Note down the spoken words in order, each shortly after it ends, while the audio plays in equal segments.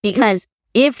Because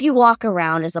if you walk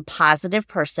around as a positive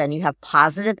person, you have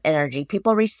positive energy,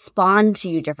 people respond to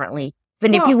you differently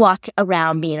than if you walk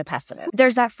around being a pessimist.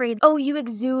 There's that phrase, oh, you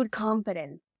exude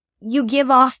confidence. You give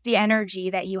off the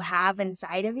energy that you have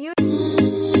inside of you.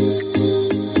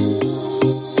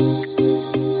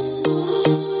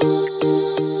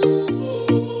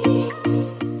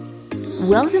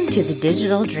 Welcome to The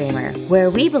Digital Dreamer,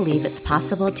 where we believe it's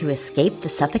possible to escape the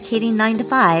suffocating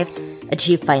 9-to-5,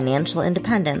 achieve financial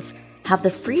independence, have the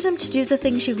freedom to do the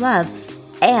things you love,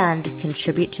 and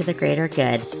contribute to the greater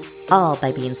good, all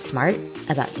by being smart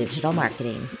about digital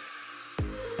marketing.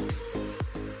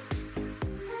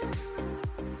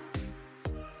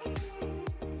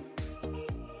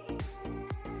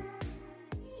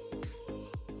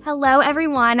 Hello,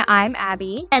 everyone. I'm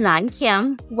Abby. And I'm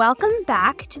Kim. Welcome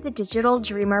back to the Digital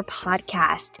Dreamer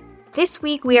podcast. This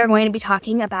week, we are going to be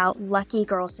talking about Lucky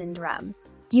Girl Syndrome.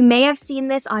 You may have seen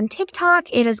this on TikTok.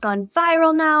 It has gone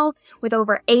viral now with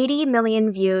over 80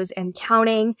 million views and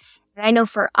counting. And I know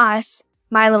for us,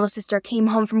 my little sister came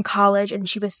home from college and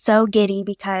she was so giddy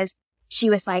because she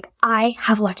was like, I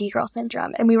have Lucky Girl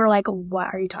Syndrome. And we were like,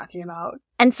 what are you talking about?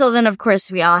 And so then, of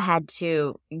course, we all had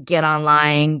to get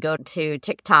online, go to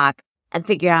TikTok, and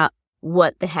figure out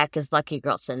what the heck is Lucky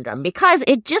Girl Syndrome. Because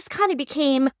it just kind of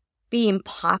became being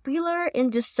popular in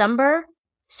December.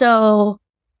 So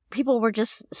people were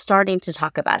just starting to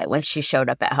talk about it when she showed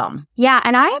up at home. Yeah,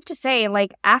 and I have to say,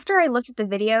 like, after I looked at the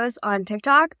videos on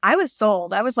TikTok, I was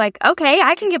sold. I was like, okay,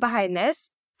 I can get behind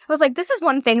this. I was like, this is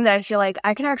one thing that I feel like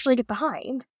I can actually get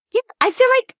behind. Yeah, I feel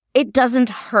like it doesn't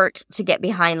hurt to get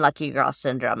behind Lucky Girl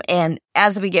Syndrome. And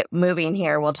as we get moving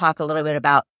here, we'll talk a little bit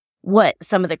about what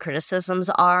some of the criticisms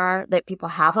are that people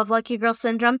have of Lucky Girl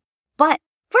Syndrome. But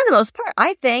for the most part,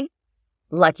 I think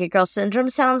Lucky Girl Syndrome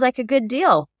sounds like a good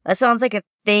deal. That sounds like a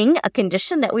thing, a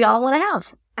condition that we all want to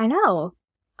have. I know.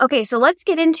 Okay, so let's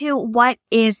get into what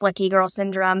is Lucky Girl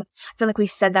Syndrome. I feel like we've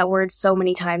said that word so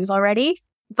many times already,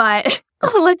 but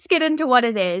let's get into what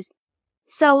it is.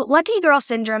 So Lucky Girl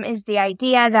Syndrome is the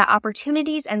idea that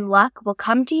opportunities and luck will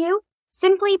come to you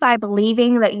simply by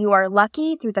believing that you are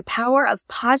lucky through the power of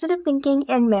positive thinking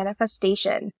and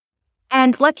manifestation.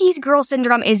 And Lucky Girl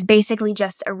Syndrome is basically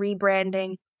just a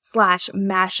rebranding /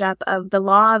 mashup of the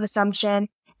law of assumption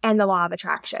and the law of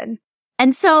attraction.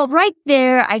 And so right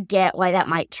there, I get why that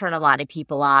might turn a lot of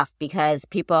people off because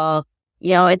people,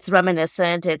 it's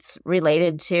reminiscent. It's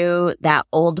related to that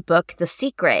old book, The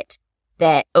Secret,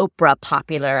 that Oprah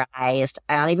popularized.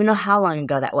 I don't even know how long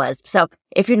ago that was. So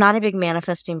if you're not a big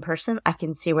manifesting person, I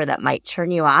can see where that might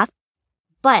turn you off.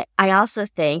 But I also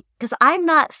think, because I'm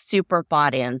not super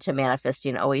bought into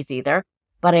manifesting always either,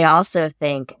 but I also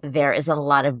think there is a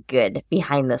lot of good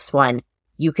behind this one.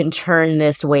 You can turn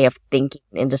this way of thinking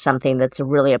into something that's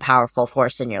really a powerful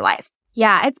force in your life.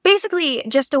 Yeah, it's basically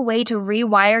just a way to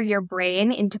rewire your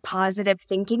brain into positive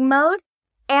thinking mode.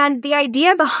 And the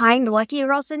idea behind Lucky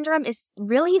Girl Syndrome is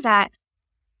really that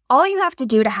all you have to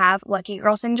do to have Lucky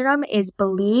Girl Syndrome is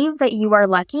believe that you are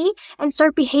lucky and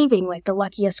start behaving like the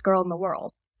luckiest girl in the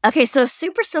world. Okay, so a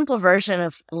super simple version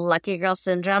of Lucky Girl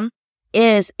Syndrome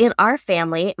is in our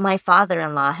family, my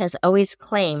father-in-law has always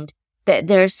claimed that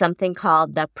there's something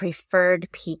called the preferred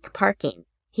peak parking.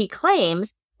 He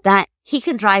claims that he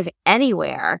can drive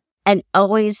anywhere and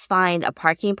always find a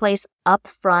parking place up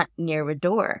front near a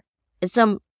door. And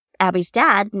so Abby's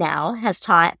dad now has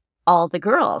taught all the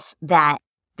girls that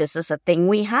this is a thing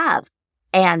we have.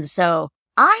 And so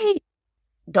I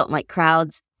don't like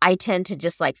crowds. I tend to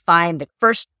just find the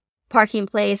first parking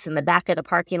place in the back of the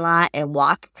parking lot and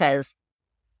walk because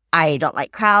I don't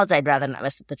like crowds. I'd rather not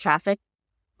mess with the traffic.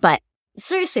 But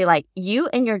seriously, you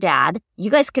and your dad, you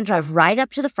guys can drive right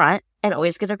up to the front and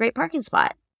always get a great parking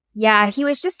spot. Yeah, he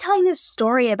was just telling this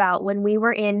story about when we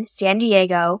were in San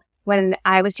Diego when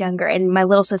I was younger and my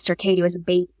little sister Katie was a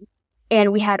baby.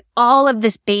 And we had all of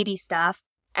this baby stuff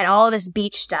and all of this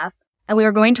beach stuff. And we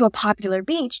were going to a popular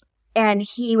beach. And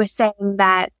he was saying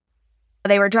that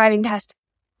they were driving past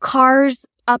cars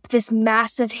up this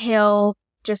massive hill,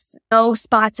 just no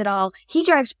spots at all. He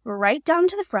drives right down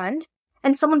to the front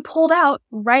and someone pulled out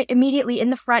right immediately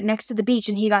in the front next to the beach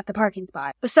and he got the parking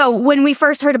spot. So when we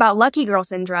first heard about Lucky Girl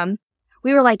Syndrome,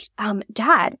 we were like,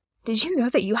 Dad, did you know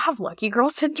that you have Lucky Girl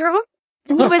Syndrome?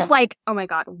 And he was like, oh my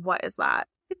God, what is that?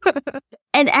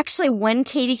 And actually, when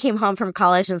Katie came home from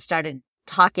college and started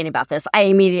talking about this, I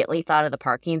immediately thought of the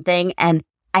parking thing. And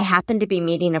I happened to be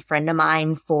meeting a friend of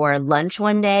mine for lunch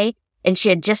one day, and she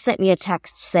had just sent me a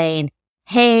text saying,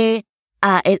 hey,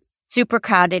 it's super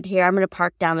crowded here. I'm going to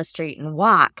park down the street and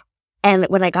walk. And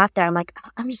when I got there, I'm like,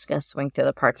 I'm just going to swing through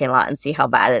the parking lot and see how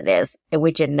bad it is. And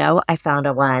would you know, I found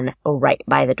a one right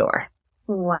by the door.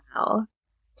 Wow.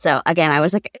 So again, I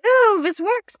was like, ooh, this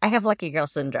works. I have lucky girl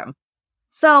syndrome.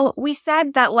 So we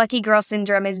said that lucky girl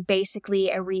syndrome is basically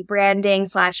a rebranding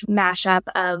 / mashup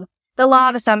of the law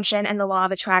of assumption and the law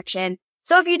of attraction.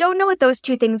 So if you don't know what those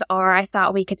two things are, I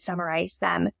thought we could summarize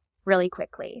them really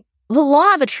quickly. The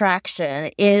law of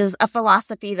attraction is a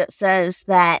philosophy that says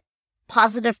that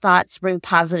positive thoughts bring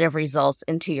positive results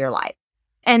into your life.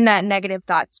 And that negative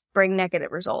thoughts bring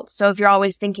negative results. So if you're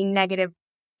always thinking negative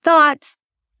thoughts,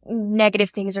 negative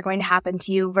things are going to happen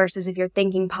to you, versus if you're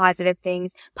thinking positive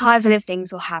things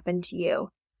will happen to you.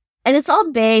 And it's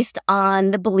all based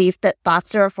on the belief that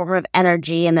thoughts are a form of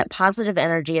energy and that positive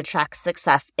energy attracts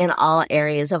success in all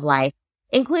areas of life,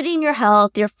 including your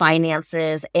health, your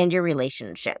finances, and your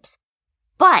relationships.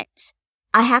 But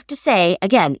I have to say,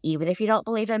 again, even if you don't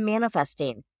believe in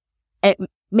manifesting, it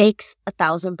makes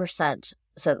 1,000%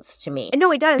 sense to me.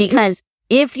 No, it does. Because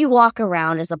if you walk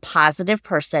around as a positive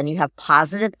person, you have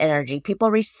positive energy, people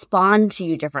respond to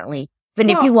you differently than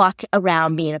if you walk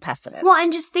around being a pessimist. Well,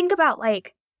 and just think about,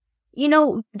 like, you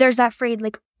know, there's that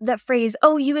phrase,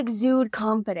 oh, you exude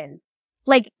confidence.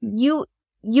 Like, you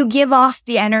give off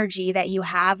the energy that you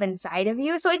have inside of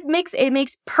you. So it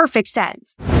makes perfect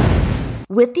sense.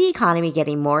 With the economy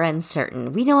getting more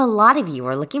uncertain, we know a lot of you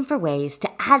are looking for ways to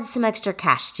add some extra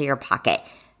cash to your pocket,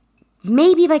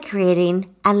 maybe by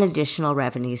creating an additional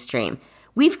revenue stream.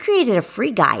 We've created a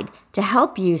free guide to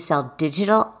help you sell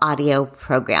digital audio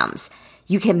programs.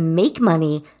 You can make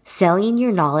money selling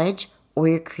your knowledge or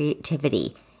your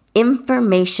creativity.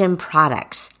 Information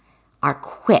products are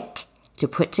quick to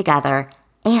put together,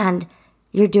 and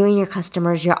you're doing your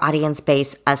customers, your audience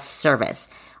base, a service.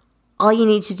 All you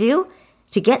need to do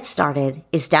to get started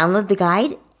is download the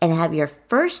guide and have your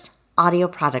first audio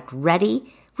product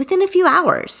ready within a few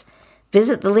hours.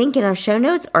 Visit the link in our show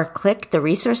notes or click the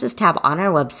resources tab on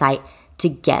our website to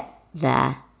get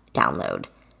the download.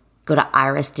 Go to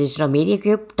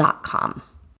irisdigitalmediagroup.com.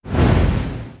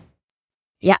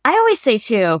 Yeah, I always say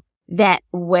too that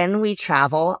when we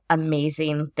travel,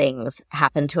 amazing things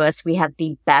happen to us. We have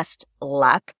the best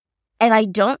luck. And I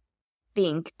don't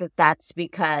think that that's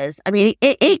because, I mean,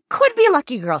 it could be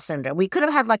lucky girl syndrome. We could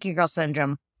have had lucky girl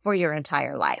syndrome for your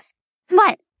entire life.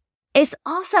 But it's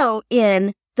also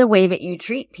in the way that you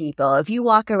treat people. If you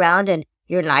walk around and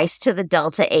you're nice to the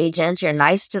Delta agent, you're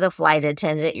nice to the flight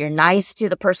attendant, you're nice to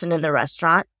the person in the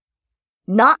restaurant,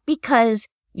 not because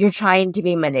you're trying to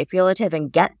be manipulative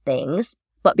and get things,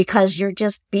 but because you're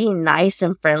just being nice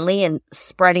and friendly and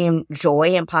spreading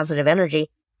joy and positive energy,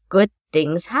 good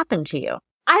things happen to you.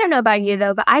 I don't know about you,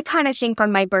 though, but I kind of think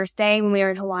on my birthday when we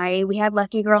were in Hawaii, we had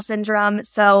lucky girl syndrome.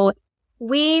 So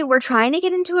we were trying to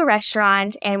get into a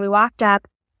restaurant and we walked up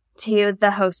to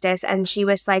the hostess and she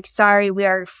was like, sorry, we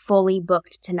are fully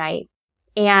booked tonight.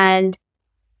 And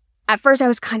at first I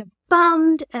was kind of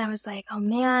bummed and I was like, oh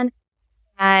man.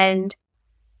 And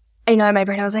I know in my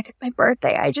brain, I was like, it's my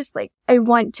birthday. I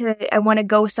want to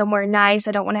go somewhere nice.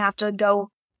 I don't want to have to go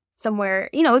somewhere,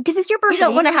 because it's your birthday. You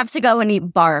don't want to have to go and eat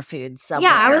bar food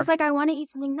somewhere. Yeah, I was like, I want to eat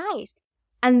something nice.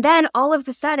 And then all of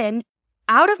a sudden,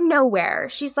 out of nowhere,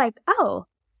 she's like, oh,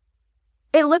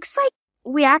 it looks like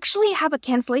we actually have a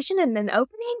cancellation and an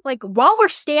opening, like while we're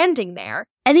standing there.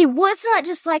 And it was not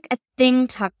just like a thing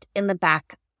tucked in the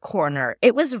back corner.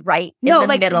 It was right in the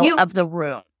middle of the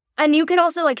room. And you could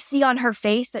also see on her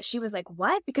face that she was like,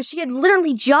 what? Because she had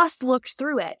literally just looked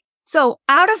through it. So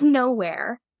out of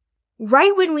nowhere,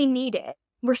 right when we need it,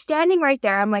 we're standing right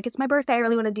there. I'm like, it's my birthday. I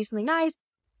really want to do something nice.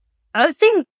 A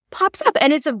thing pops up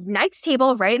and it's a nice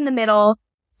table right in the middle.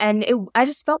 And I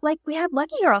just felt like we had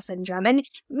lucky girl syndrome. And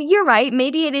you're right.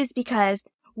 Maybe it is because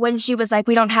when she was like,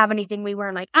 we don't have anything, we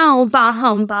weren't like, oh,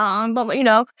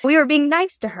 we were being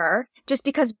nice to her just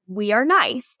because we are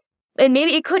nice. And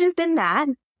maybe it could have been that,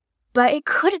 but it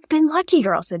could have been lucky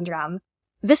girl syndrome.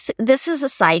 This is a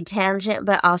side tangent,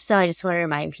 but also I just want to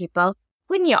remind people,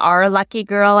 when you are a lucky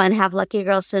girl and have lucky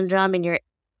girl syndrome and you're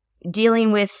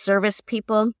dealing with service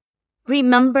people,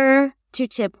 remember to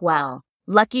tip well.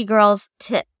 Lucky girls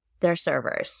tip their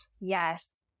servers.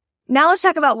 Yes. Now let's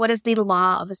talk about what is the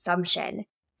law of assumption.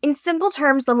 In simple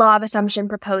terms, the law of assumption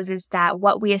proposes that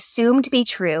what we assume to be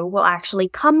true will actually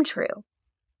come true.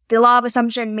 The law of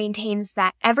assumption maintains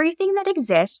that everything that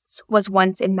exists was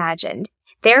once imagined.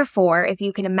 Therefore, if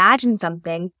you can imagine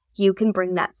something, you can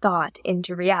bring that thought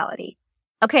into reality.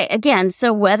 Okay, again,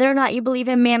 so whether or not you believe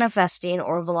in manifesting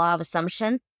or the law of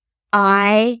assumption,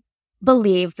 I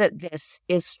believe that this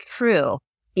is true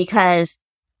because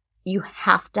you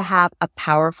have to have a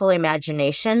powerful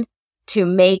imagination to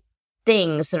make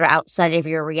things that are outside of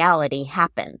your reality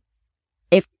happen.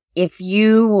 If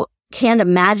you can't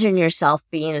imagine yourself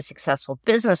being a successful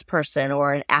business person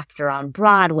or an actor on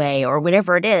Broadway or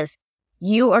whatever it is,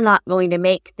 you are not going to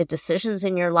make the decisions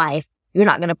in your life. You're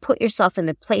not going to put yourself in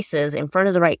the places in front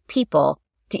of the right people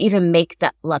to even make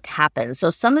that luck happen. So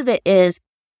some of it is,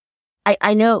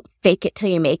 I know fake it till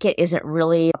you make it isn't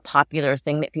really a popular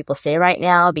thing that people say right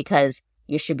now because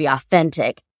you should be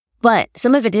authentic. But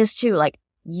some of it is too, like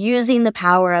using the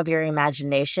power of your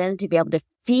imagination to be able to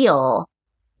feel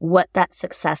what that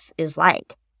success is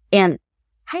like. And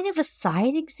kind of a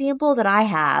side example that I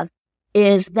have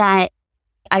is that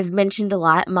I've mentioned a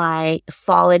lot my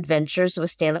fall adventures with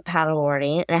stand-up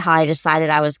paddleboarding and how I decided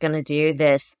I was going to do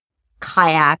this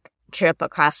kayak trip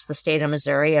across the state of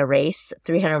Missouri, a race,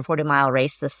 340-mile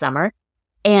race this summer.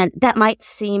 And that might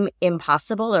seem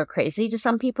impossible or crazy to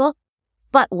some people.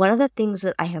 But one of the things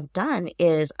that I have done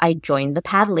is I joined the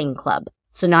paddling club.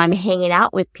 So now I'm hanging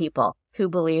out with people who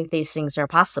believe these things are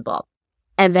possible.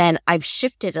 And then I've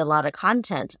shifted a lot of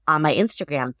content on my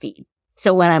Instagram feed.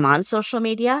 So when I'm on social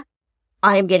media,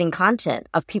 I am getting content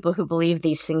of people who believe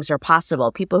these things are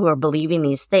possible, people who are believing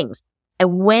these things.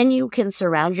 And when you can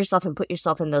surround yourself and put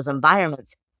yourself in those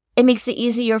environments, it makes it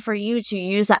easier for you to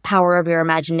use that power of your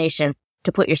imagination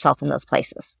to put yourself in those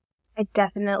places. I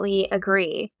definitely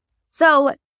agree.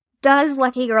 So, does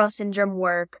Lucky Girl Syndrome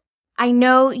work? I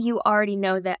know you already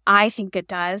know that I think it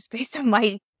does based on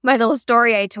my little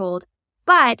story I told,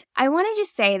 but I want to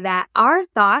just say that our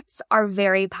thoughts are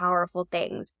very powerful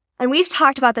things. And we've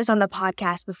talked about this on the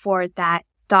podcast before, that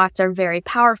thoughts are very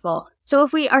powerful. So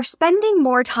if we are spending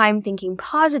more time thinking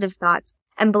positive thoughts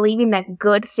and believing that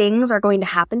good things are going to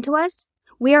happen to us,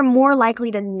 we are more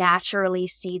likely to naturally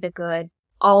see the good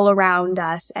all around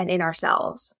us and in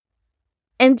ourselves.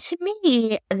 And to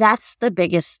me, that's the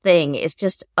biggest thing, is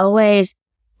just always,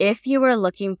 if you are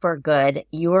looking for good,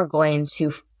 you are going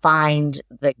to find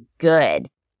the good.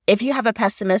 If you have a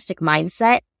pessimistic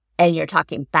mindset and you're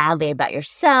talking badly about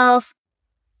yourself,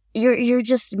 you're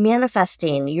just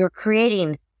manifesting, you're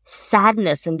creating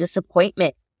sadness and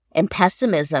disappointment and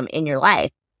pessimism in your life.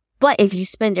 But if you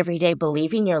spend every day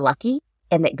believing you're lucky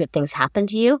and that good things happen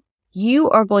to you, you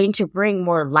are going to bring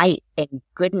more light and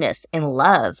goodness and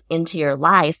love into your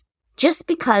life just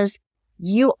because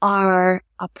you are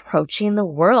approaching the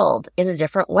world in a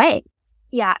different way.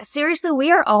 Yeah, seriously, we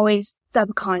are always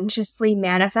subconsciously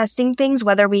manifesting things,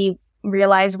 whether we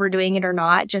realize we're doing it or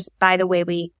not, just by the way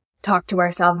we talk to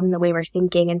ourselves and the way we're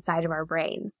thinking inside of our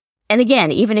brains. And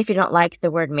again, even if you don't like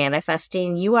the word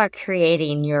manifesting, you are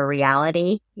creating your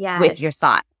reality with your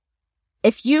thought.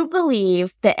 If you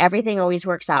believe that everything always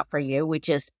works out for you, which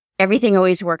is everything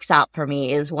always works out for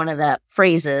me is one of the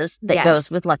phrases that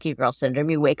goes with Lucky Girl Syndrome.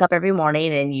 You wake up every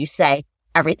morning and you say,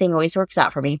 everything always works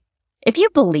out for me. If you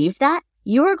believe that,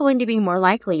 you are going to be more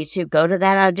likely to go to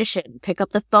that audition, pick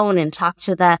up the phone and talk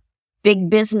to the big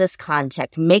business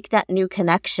contact, make that new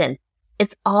connection.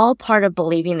 It's all part of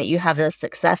believing that you have the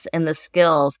success and the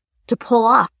skills to pull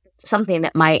off something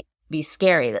that might be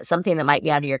scary, that's something that might be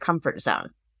out of your comfort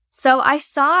zone. So I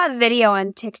saw a video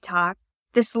on TikTok,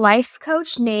 this life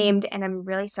coach named, and I'm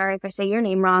really sorry if I say your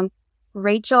name wrong,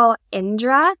 Rachel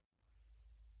Indra.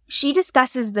 She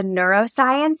discusses the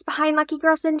neuroscience behind Lucky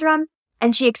Girl Syndrome,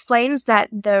 and she explains that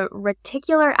the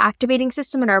reticular activating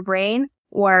system in our brain,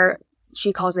 or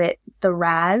she calls it the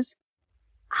RAS,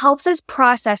 helps us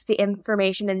process the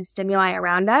information and stimuli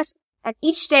around us. And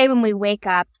each day when we wake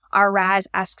up, our RAS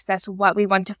asks us what we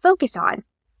want to focus on.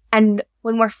 And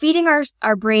when we're feeding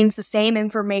our brains the same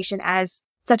information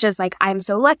such as like, I'm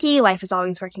so lucky, life is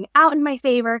always working out in my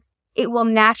favor, it will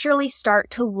naturally start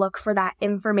to look for that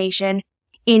information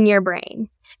in your brain.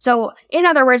 So in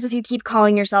other words, if you keep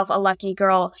calling yourself a lucky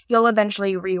girl, you'll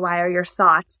eventually rewire your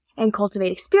thoughts and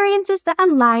cultivate experiences that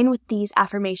align with these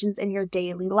affirmations in your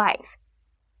daily life.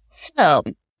 So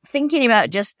thinking about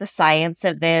just the science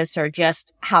of this, or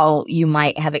just how you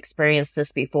might have experienced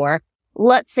this before,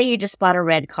 let's say you just bought a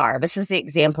red car. This is the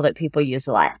example that people use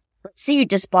a lot. Let's say you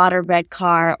just bought a red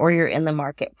car, or you're in the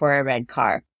market for a red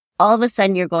car. All of a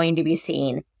sudden, you're going to be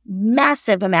seeing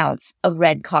massive amounts of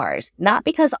red cars. Not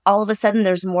because all of a sudden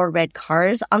there's more red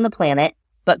cars on the planet,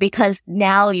 but because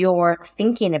now you're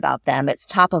thinking about them. It's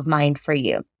top of mind for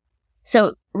you.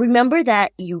 So remember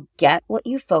that you get what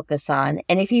you focus on.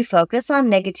 And if you focus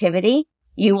on negativity,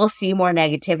 you will see more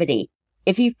negativity.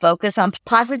 If you focus on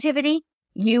positivity,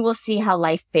 you will see how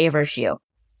life favors you.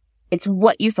 It's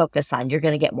what you focus on, you're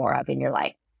going to get more of in your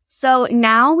life. So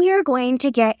now we are going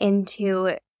to get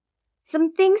into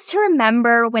some things to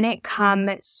remember when it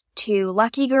comes to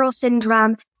Lucky Girl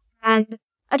Syndrome and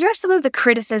address some of the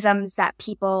criticisms that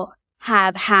people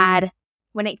have had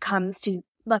when it comes to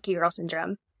lucky girl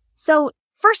syndrome. So,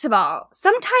 first of all,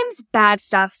 sometimes bad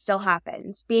stuff still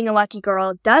happens. Being a lucky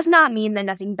girl does not mean that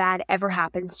nothing bad ever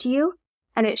happens to you,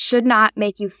 and it should not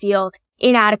make you feel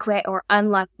inadequate or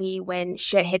unlucky when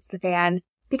shit hits the fan,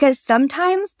 because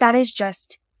sometimes that is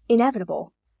just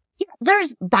inevitable. Yeah,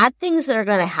 there's bad things that are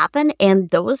going to happen, and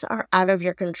those are out of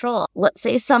your control. Let's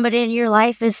say somebody in your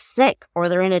life is sick or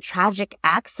they're in a tragic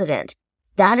accident.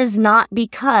 That is not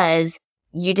because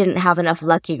you didn't have enough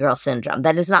lucky girl syndrome.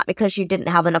 That is not because you didn't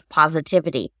have enough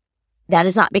positivity. That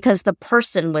is not because the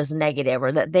person was negative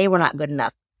or that they were not good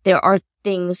enough. There are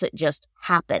things that just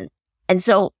happen. And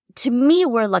so to me,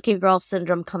 where lucky girl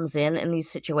syndrome comes in these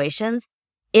situations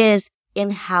is in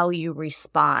how you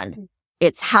respond.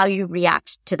 It's how you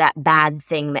react to that bad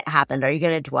thing that happened. Are you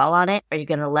going to dwell on it? Are you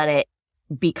going to let it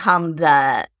become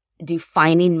the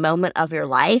defining moment of your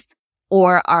life?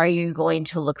 Or are you going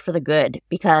to look for the good?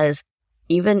 Because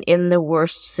even in the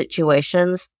worst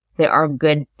situations, there are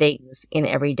good things in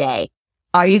every day.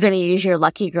 Are you going to use your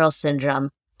lucky girl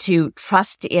syndrome to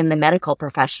trust in the medical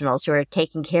professionals who are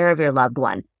taking care of your loved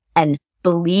one and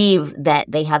believe that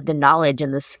they have the knowledge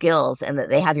and the skills and that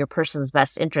they have your person's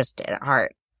best interest at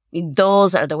heart? I mean,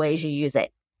 those are the ways you use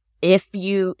it. If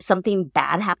something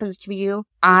bad happens to you,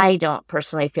 I don't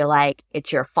personally feel like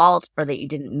it's your fault or that you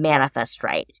didn't manifest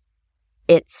right.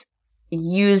 It's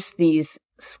use these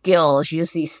skills,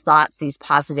 use these thoughts, these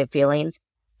positive feelings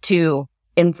to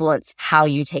influence how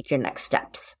you take your next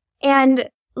steps. And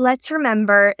let's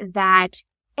remember that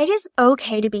it is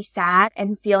okay to be sad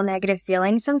and feel negative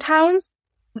feelings sometimes.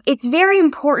 It's very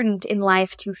important in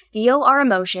life to feel our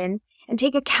emotions and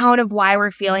take account of why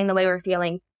we're feeling the way we're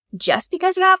feeling. Just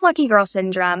because you have lucky girl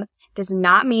syndrome does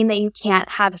not mean that you can't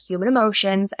have human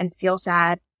emotions and feel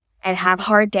sad and have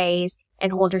hard days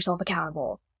and hold yourself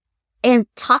accountable. And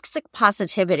toxic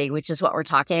positivity, which is what we're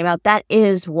talking about, that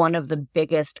is one of the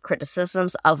biggest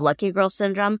criticisms of lucky girl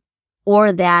syndrome,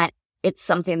 or that it's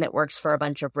something that works for a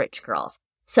bunch of rich girls.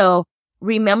 So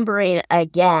remembering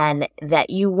again that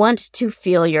you want to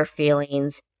feel your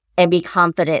feelings and be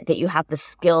confident that you have the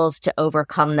skills to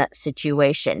overcome that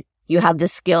situation. You have the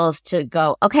skills to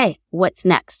go, okay, what's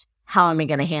next? How am I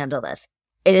going to handle this?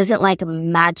 It isn't like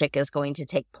magic is going to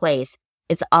take place.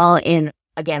 It's all in,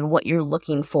 again, what you're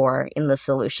looking for in the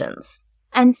solutions.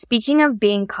 And speaking of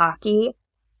being cocky,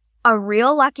 a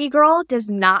real lucky girl does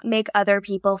not make other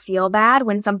people feel bad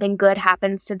when something good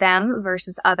happens to them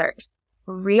versus others.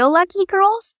 Real lucky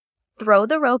girls throw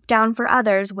the rope down for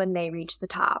others when they reach the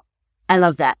top. I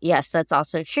love that. Yes, that's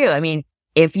also true. I mean,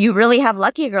 if you really have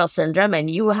lucky girl syndrome and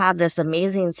you have this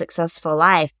amazing, successful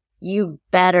life, you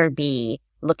better be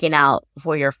looking out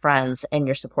for your friends and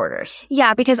your supporters.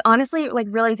 Yeah, because honestly, like,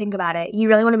 really think about it. You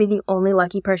really want to be the only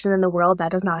lucky person in the world?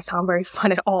 That does not sound very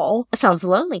fun at all. It sounds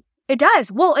lonely. It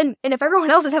does. Well, and if everyone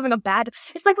else is having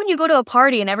it's like when you go to a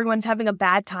party and everyone's having a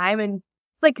bad time, and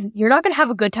it's like, you're not going to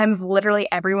have a good time if literally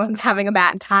everyone's having a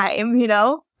bad time, you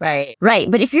know? Right.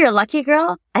 Right. But if you're a lucky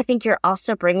girl, I think you're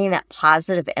also bringing that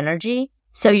positive energy.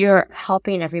 So you're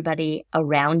helping everybody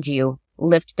around you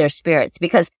lift their spirits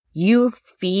because you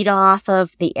feed off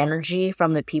of the energy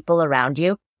from the people around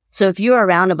you. So if you're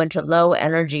around a bunch of low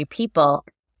energy people,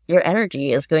 your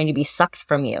energy is going to be sucked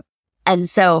from you. And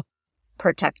so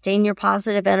protecting your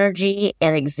positive energy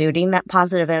and exuding that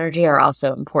positive energy are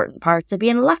also important parts of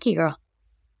being a lucky girl.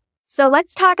 So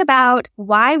let's talk about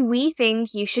why we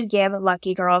think you should give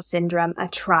lucky girl syndrome a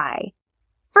try.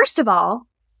 First of all,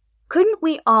 couldn't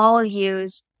we all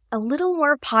use a little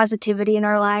more positivity in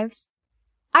our lives?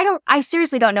 I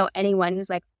seriously don't know anyone who's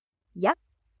like, yep,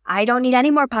 I don't need any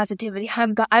more positivity.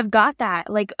 I've got that.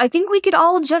 Like, I think we could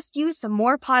all just use some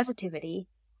more positivity.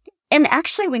 And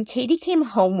actually, when Katie came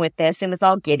home with this and was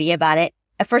all giddy about it,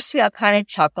 at first we all kind of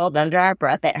chuckled under our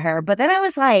breath at her. But then I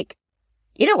was like,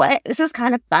 you know what? This is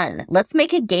kind of fun. Let's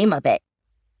make a game of it.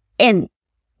 And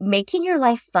making your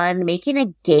life fun, making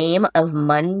a game of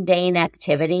mundane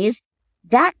activities,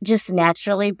 that just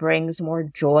naturally brings more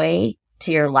joy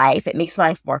to your life. It makes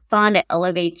life more fun. It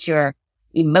elevates your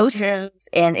emotions,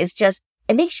 and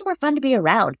it makes you more fun to be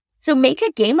around. So make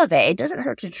a game of it. It doesn't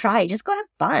hurt to try. Just go have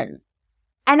fun.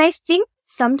 And I think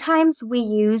sometimes we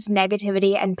use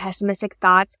negativity and pessimistic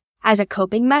thoughts as a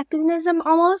coping mechanism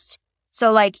almost.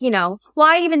 So like, well,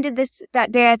 I even did this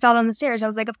that day I fell down the stairs. I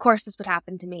was like, of course this would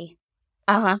happen to me.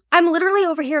 I'm literally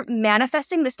over here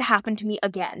manifesting this to happen to me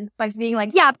again by being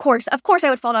like, yeah, of course I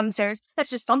would fall down the stairs. That's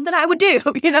just something I would do,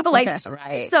 like,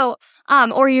 right. So,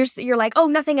 or you're like, oh,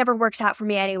 nothing ever works out for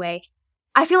me anyway.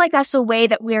 I feel like that's a way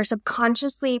that we are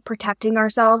subconsciously protecting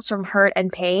ourselves from hurt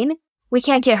and pain we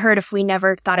can't get hurt if we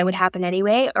never thought it would happen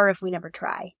anyway, or if we never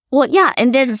try. Well, yeah.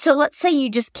 And then, so let's say you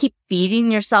just keep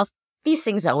feeding yourself. These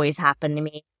things always happen to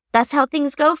me. That's how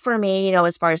things go for me, you know,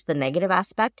 as far as the negative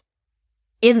aspect.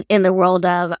 In the world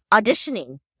of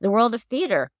auditioning, the world of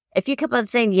theater, if you keep on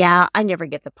saying, yeah, I never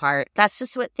get the part, that's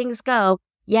just what things go.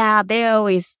 Yeah, they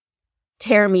always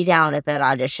tear me down at that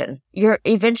audition. You're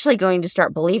eventually going to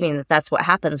start believing that that's what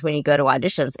happens when you go to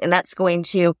auditions. And that's going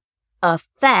to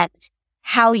affect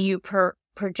how you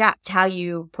project, how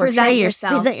you present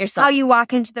yourself, how you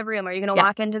walk into the room. Are you going to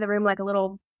walk into the room like a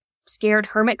little scared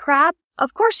hermit crab?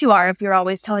 Of course you are, if you're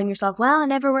always telling yourself, well, it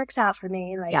never works out for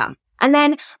me. Like, yeah. And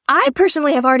then I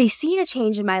personally have already seen a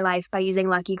change in my life by using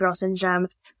Lucky Girl Syndrome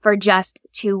for just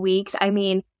 2 weeks. I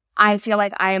mean, I feel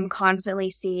like I am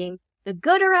constantly seeing the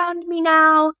good around me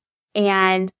now,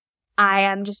 and I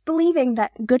am just believing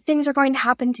that good things are going to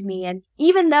happen to me. And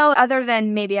even though, other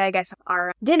than maybe, I guess,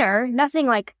 our dinner, nothing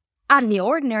like out of the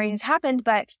ordinary has happened,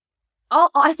 but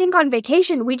I think on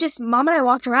vacation, Mom and I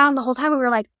walked around the whole time and we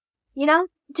were like, you know,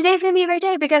 today's going to be a great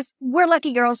day because we're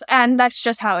lucky girls and that's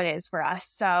just how it is for us.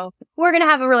 So we're going to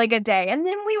have a really good day. And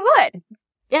then we would.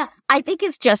 Yeah. I think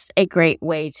it's just a great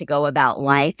way to go about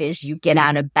life is you get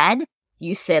out of bed,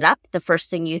 you sit up. The first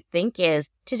thing you think is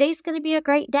today's going to be a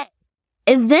great day.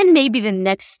 And then maybe the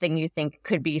next thing you think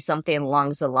could be something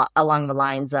along the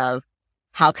lines of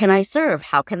how can I serve?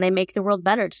 How can they make the world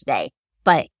better today?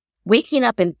 But waking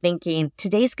up and thinking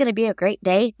today's going to be a great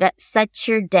day, that sets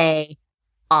your day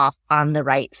off on the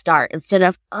right start instead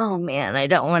of, oh man, I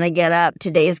don't want to get up.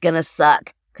 Today's going to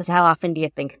suck. Because how often do you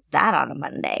think that on a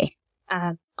Monday?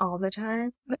 All the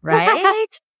time.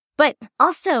 Right? But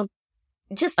also,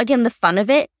 just again, the fun of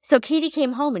it. So Katie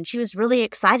came home and she was really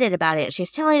excited about it.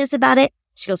 She's telling us about it.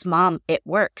 She goes, Mom, it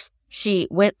works. She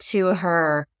went to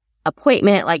her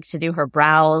appointment, like to do her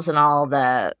brows and all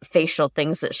the facial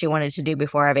things that she wanted to do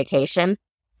before our vacation.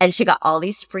 And she got all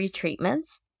these free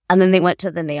treatments. And then they went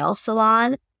to the nail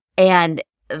salon and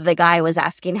the guy was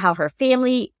asking how her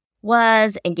family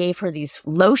was and gave her these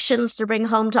lotions to bring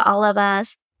home to all of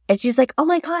us. And she's like, oh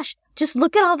my gosh, just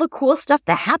look at all the cool stuff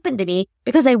that happened to me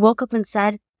because I woke up and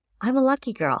said, I'm a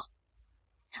lucky girl.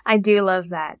 I do love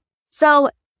that. So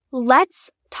let's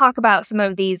talk about some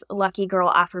of these lucky girl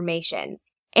affirmations.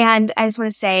 And I just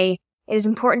want to say it is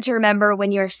important to remember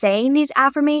when you're saying these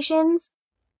affirmations,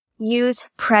 use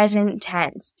present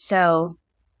tense. So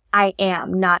I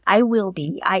am, not I will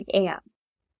be, I am.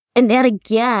 And that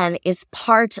again is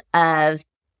part of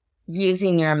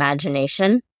using your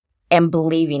imagination and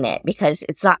believing it because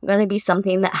it's not going to be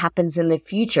something that happens in the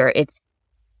future. It's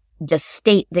the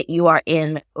state that you are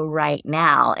in right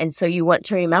now. And so you want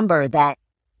to remember that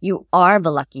you are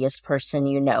the luckiest person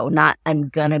you know, not I'm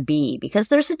gonna be, because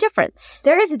there's a difference.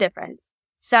 There is a difference.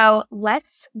 So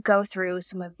let's go through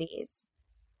some of these.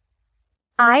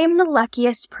 I am the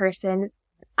luckiest person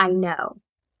I know.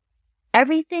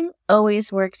 Everything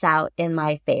always works out in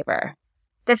my favor.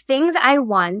 The things I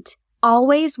want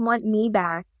always want me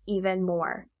back even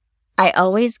more. I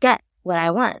always get what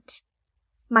I want.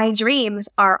 My dreams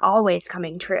are always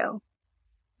coming true.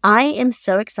 I am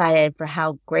so excited for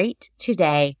how great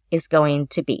today is going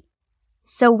to be.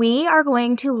 So we are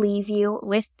going to leave you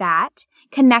with that.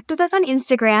 Connect with us on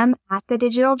Instagram at the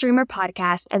Digital Dreamer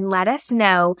Podcast and let us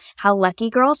know how Lucky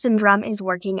Girl Syndrome is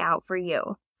working out for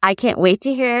you. I can't wait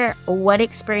to hear what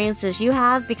experiences you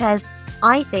have because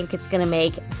I think it's going to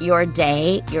make your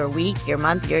day, your week, your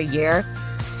month, your year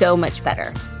so much better.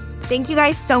 Thank you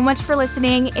guys so much for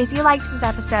listening. If you liked this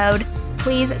episode,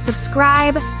 please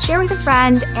subscribe, share with a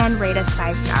friend, and rate us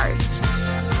 5 stars.